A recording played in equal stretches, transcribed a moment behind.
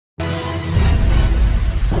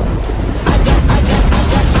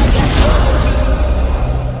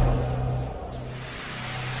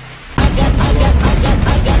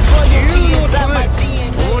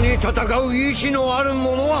戦う意志のある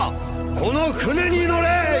者はこの船に乗れ。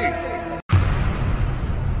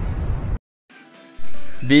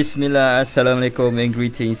 Bismillah, Assalamualaikum and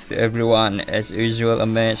greetings to everyone. As usual, a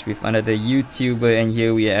match with another YouTuber, and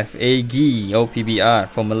here we have Agi OPBR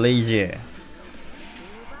from Malaysia.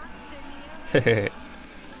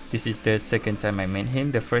 This is the second time I met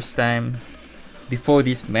him. The first time before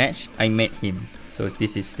this match I met him, so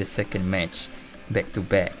this is the second match back to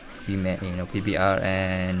back we met in OPBR,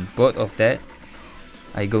 and both of that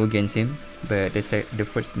I go against him, but the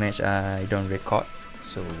first match I don't record,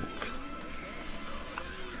 so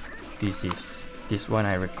this one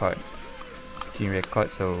I record, screen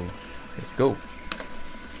record, so let's go.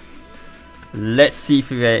 Let's see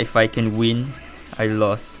if I can win. I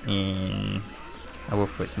lost in our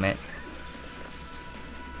first match.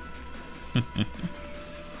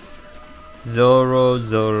 Zoro.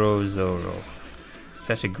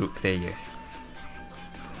 Such a good player.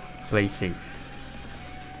 Play safe.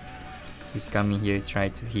 He's coming here, try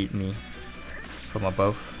to hit me from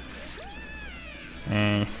above.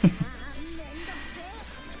 And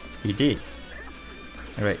he did.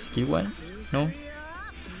 Alright, skill 1? No?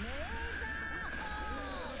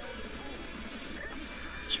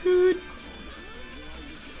 Shoot!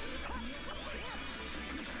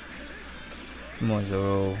 Come on,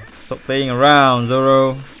 Zoro. Stop playing around,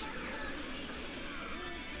 Zoro.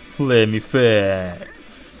 Flame effect.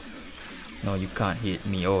 No, you can't hit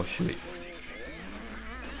me. Oh, shoot.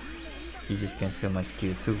 He just cancelled my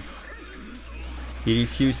skill too. He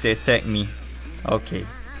refused to attack me. Okay.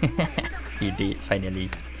 He did, finally.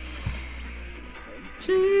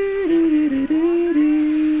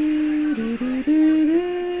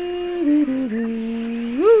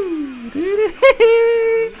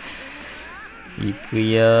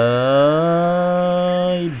 Ikuya,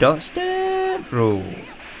 dodge that, bro.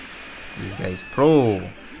 This guy is pro.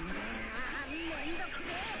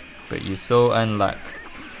 But you're so unlucky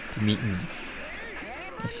to meet me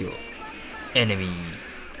as your enemy.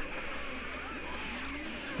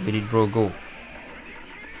 Where did bro go?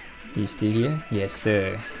 He's still here? Yes,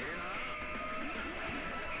 sir.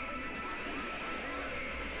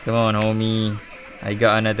 Come on, homie. I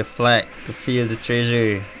got another flag to fill the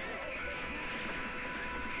treasure.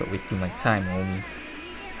 Stop wasting my time, homie.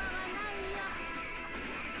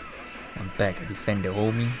 I'm back, a defender,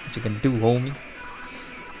 homie. What you gonna do, homie?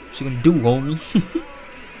 What you gonna do, homie?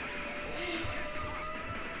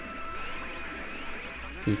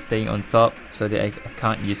 He's staying on top so that I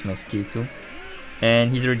can't use my skill too.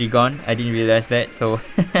 And he's already gone. I didn't realize that, so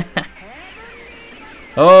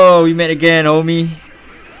oh, we met again, homie.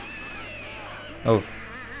 Oh,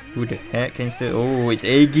 who the heck can say? Oh, it's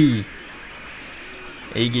Agi.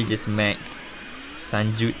 Agi just maxed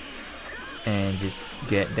Sanjut and just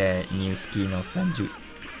get that new skin of Sanjut.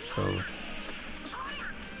 So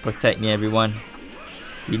protect me, everyone.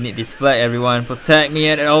 We need this flag, everyone. Protect me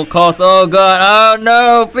at all costs. Oh god. Oh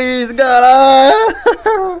no, please god.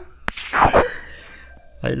 Ah!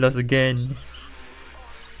 I lost again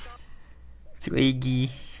to Agi.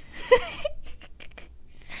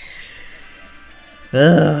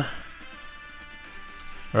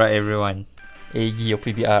 Right, everyone. Agi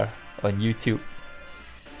OPBR on YouTube.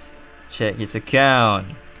 Check his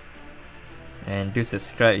account and do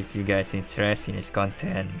subscribe if you guys are interested in his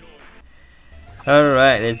content.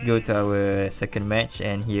 Alright, let's go to our second match,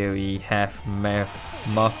 and here we have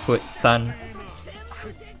Mahfud San.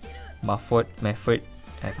 Mahfud.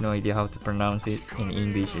 I have no idea how to pronounce it. In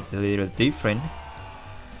English it's a little different.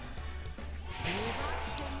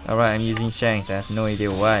 Alright, I'm using Shanks. I have no idea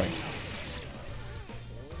why.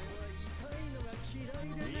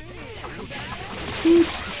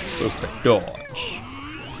 Perfect dodge.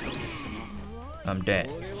 I'm dead.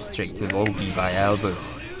 Straight to lobby by elbow.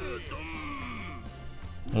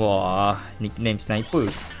 Wah, nickname sniper.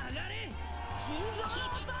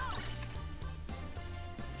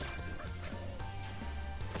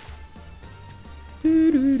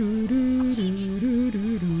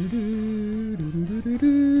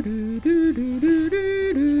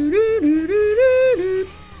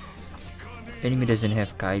 Enemy doesn't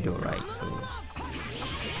have Kaido, right? So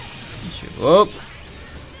whoop.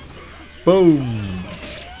 Boom.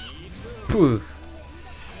 Poof.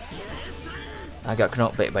 I got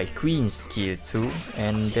knocked back by Queen's skill 2,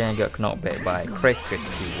 and then I got knocked back by Cracker's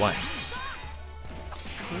skill 1.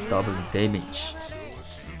 Double damage.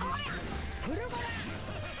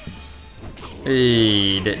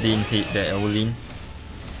 Hey, that didn't hit that Olin.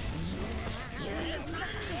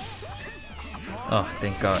 Oh,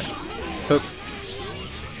 thank god. Hook.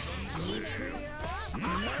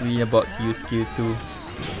 We about to use skill 2.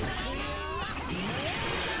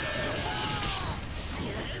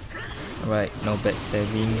 Alright, no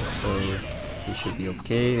backstabbing, so we should be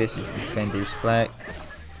okay. Let's just defend this flag.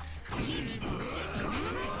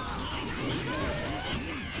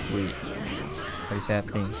 Wait, what is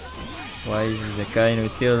happening? Why is the guy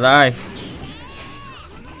still alive?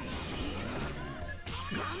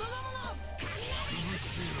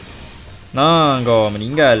 Nanggo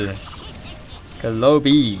meninggal ke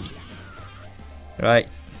lobby. Right,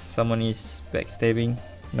 someone is backstabbing.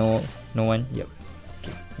 No one. Yep.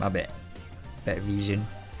 Okay, my bad. Bad vision.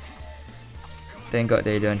 Thank God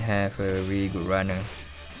they don't have a really good runner.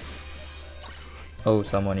 Oh,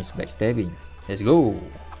 someone is backstabbing. Let's go.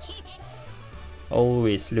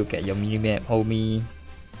 Always look at your minimap, homie.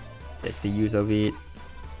 That's the use of it.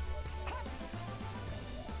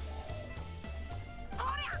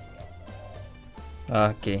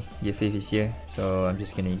 Okay, your faith is here, so I'm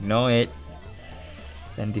just gonna ignore it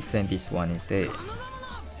and defend this one instead.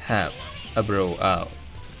 Have a bro out.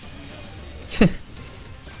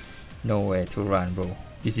 Nowhere to run, bro.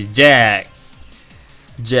 This is Jack.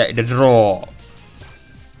 Jack the draw.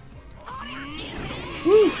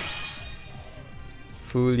 Woo.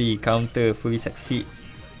 Fully counter, fully succeed.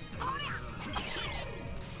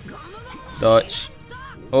 Dodge.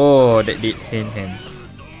 Oh, that did hit him.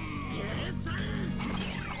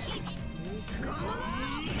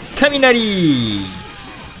 Kaminari!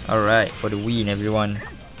 Alright, for the win, everyone.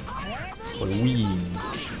 For the win.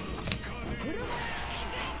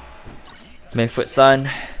 Method Son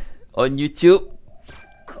on YouTube.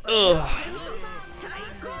 Ugh.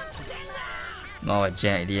 Oh,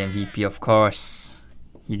 Jack, the MVP, of course.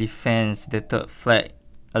 He defends the third flag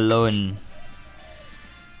alone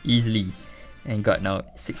easily and got now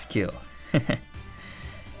 6 kills.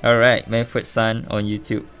 Alright, Method Son on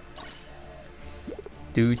YouTube.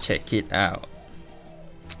 Do check it out.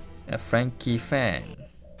 A Frankie fan.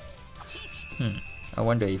 I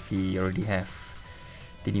wonder if he already have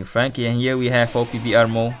the new Frankie. And here we have OPB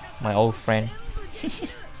Armo, my old friend.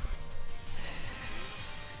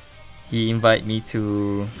 He invited me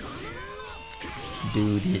to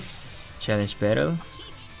do this challenge battle.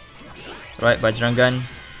 Right, Bajrangan.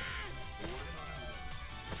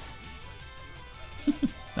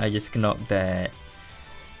 I just knocked that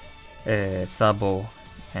Sabo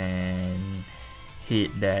and hit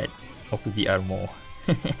that OPB Armo.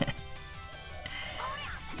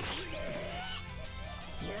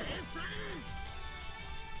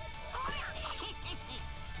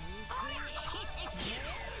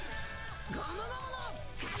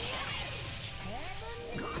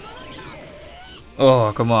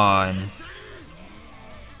 Oh, come on.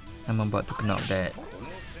 I'm about to knock that.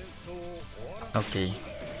 Okay.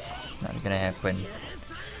 Not gonna happen.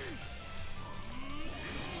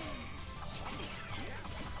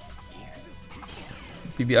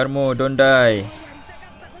 PB Armo, don't die.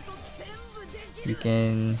 You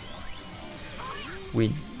can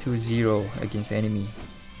win 2-0 against enemy.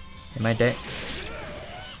 Am I dead?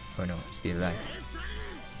 Oh no, still alive.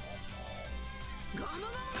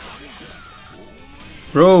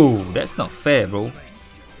 Bro, that's not fair, bro.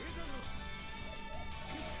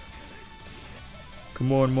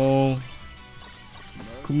 Come on, Mo.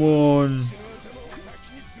 Come on.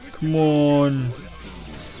 Come on.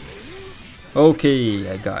 Okay,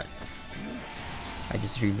 I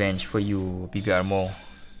just revenge for you, PBR Mo.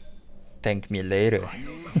 Thank me later.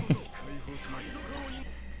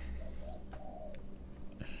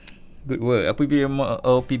 Good work.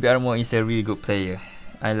 PBR Mo is a really good player.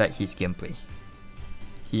 I like his gameplay.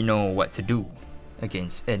 He know what to do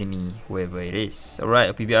against enemy wherever it is.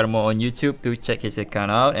 Alright, PBR Mo on YouTube. Do check his account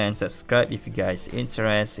out and subscribe if you guys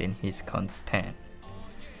interested in his content.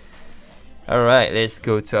 Alright, let's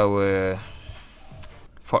go to our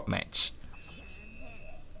fourth match.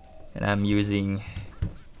 And I'm using...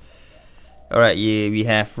 Alright, yeah, we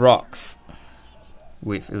have Rocks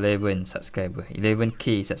with 11 subscriber,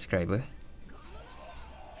 11k subscriber.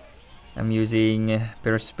 I'm using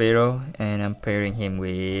Perospero and I'm pairing him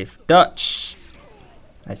with Dutch.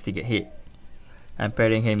 I still get hit. I'm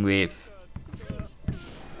pairing him with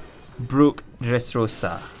Brook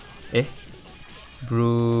Dressrosa.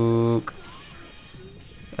 Brook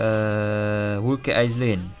Woolke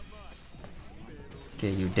Island.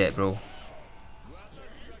 Okay, you dead, bro.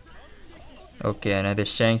 Okay, another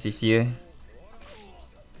Shanks is here.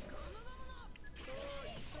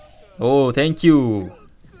 Oh, thank you.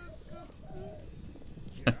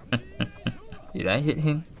 Did I hit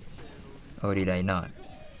him? Or did I not?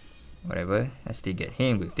 Whatever, I still get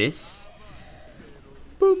him with this.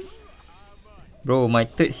 Boom. Bro, my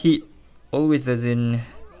third hit always doesn't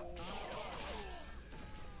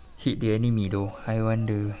hit the enemy though. I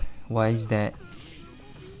wonder why is that?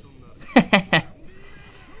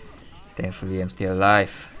 Thankfully, I'm still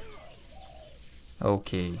alive.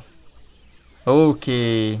 Okay.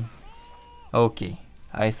 Okay. Okay.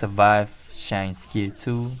 I survived Shine skill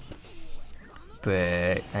 2.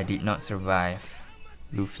 But I did not survive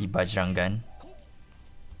Luffy Bajrangan.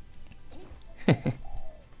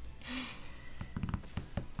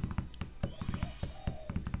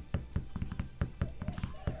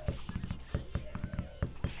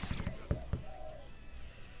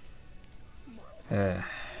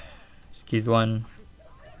 Skill 1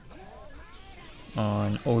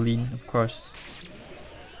 on Olin, of course,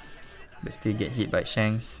 but still get hit by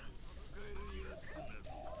Shanks.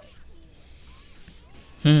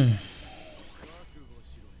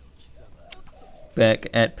 Back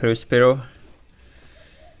at Prospero,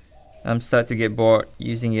 I'm start to get bored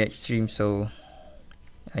using the extreme, so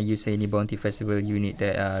I use any bounty festival unit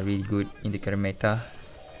that are really good in the current meta.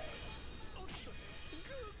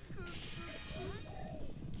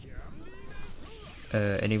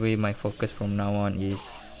 Anyway, my focus from now on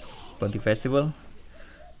is bounty festival,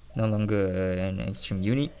 no longer an extreme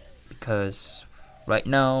unit, because right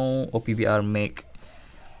now OPBR make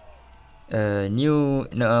a new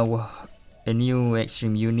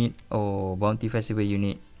extreme unit or bounty festival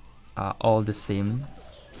unit are all the same,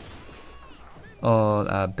 all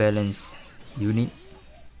are balanced unit,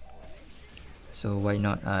 so why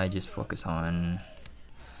not I just focus on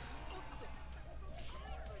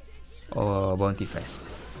bounty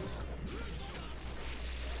fest.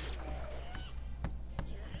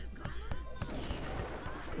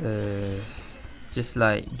 Just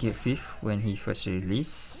like Gear 5th when he first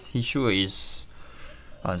released, he sure is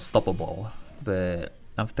unstoppable, but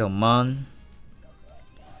after a month,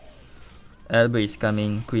 Alba is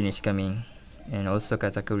coming, Queen is coming, and also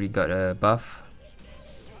Katakuri got a buff.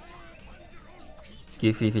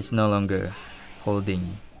 Gear 5th is no longer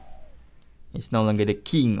holding, it's no longer the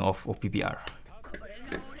king of OPBR.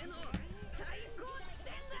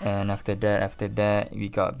 And after that we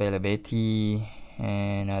got Bella Betty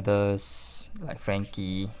and others like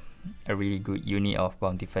Frankie, a really good unit of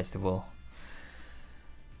Bounty Festival.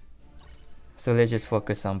 So let's just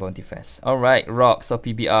focus on Bounty Fest. Alright, Rocks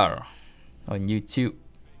OPBR on YouTube.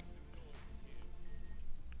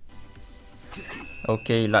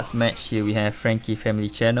 Okay, last match here we have Frankie Family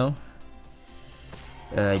Channel.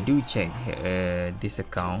 I do check this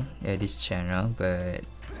account, this channel, but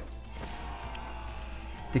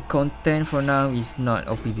the content for now is not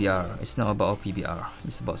OPBR. It's not about OPBR.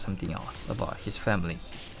 It's about something else, about his family.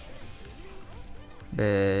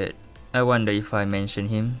 But I wonder if I mention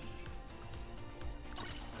him,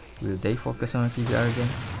 will they focus on OPBR again?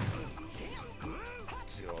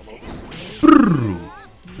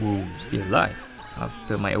 Whoa, still alive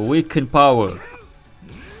after my awakened power.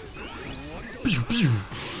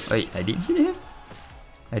 Wait, I didn't hit him?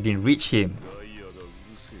 I didn't reach him.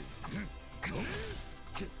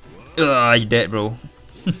 You dead, bro.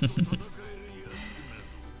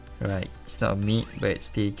 Right, it's not a meat, but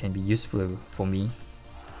still can be useful for me.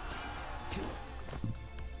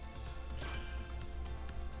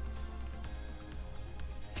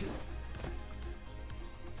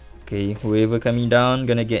 Okay, whoever coming down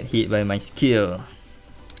gonna get hit by my skill.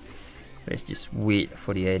 Let's just wait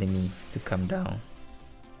for the enemy to come down.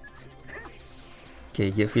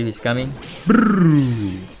 Okay, Gear 5 is coming.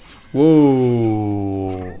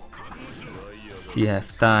 Whoa! Still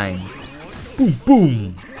have time. Boom,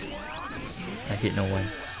 boom! I hit no one.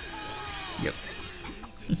 Yep.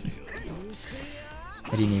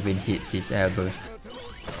 I didn't even hit his elbow.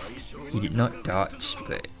 He did not dodge,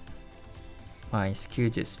 but my skill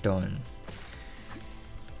just don't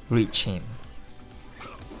reach him.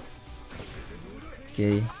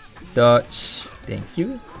 Okay, dodge. Thank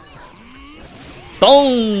you.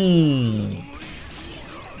 Tong!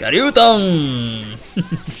 Karyutong!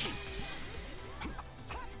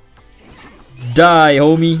 Die,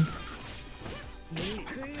 homie.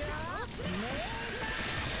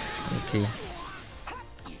 Okay.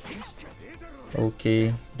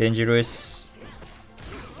 Okay, dangerous.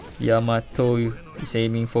 Yamato is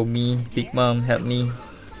aiming for me. Big Mom, help me.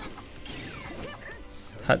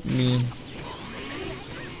 Help me.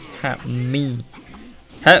 Help me.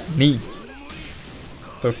 Help me.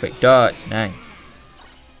 Perfect dodge, nice.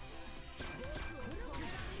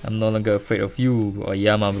 I'm no longer afraid of you,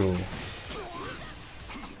 Oyama, bro.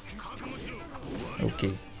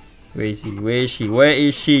 Okay, where is he? Where is she? Where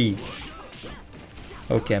is she?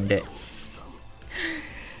 Okay, I'm dead.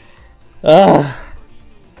 Alright,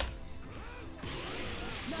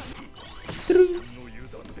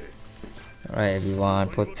 everyone,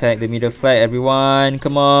 protect the middle flag, everyone.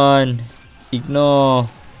 Come on, ignore.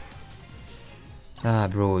 Ah,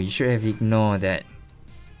 bro, you should have ignored that.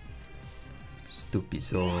 Stupid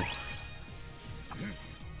sword.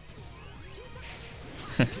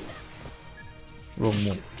 Wrong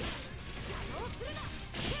move.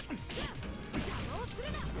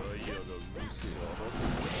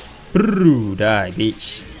 Brrrr, die,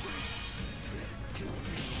 bitch.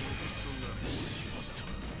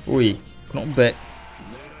 Ui, not bad.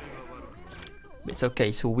 But it's okay,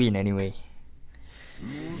 it's a win anyway.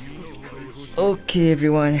 Okay,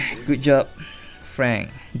 everyone, good job.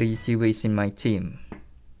 Frank, the YouTuber, is in my team.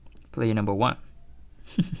 Player number 1.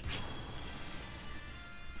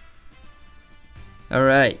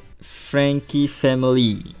 Alright, Frankie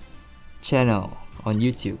Family channel on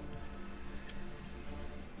YouTube.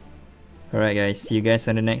 Alright guys, see you guys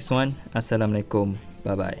on the next one. Assalamualaikum,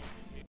 bye bye.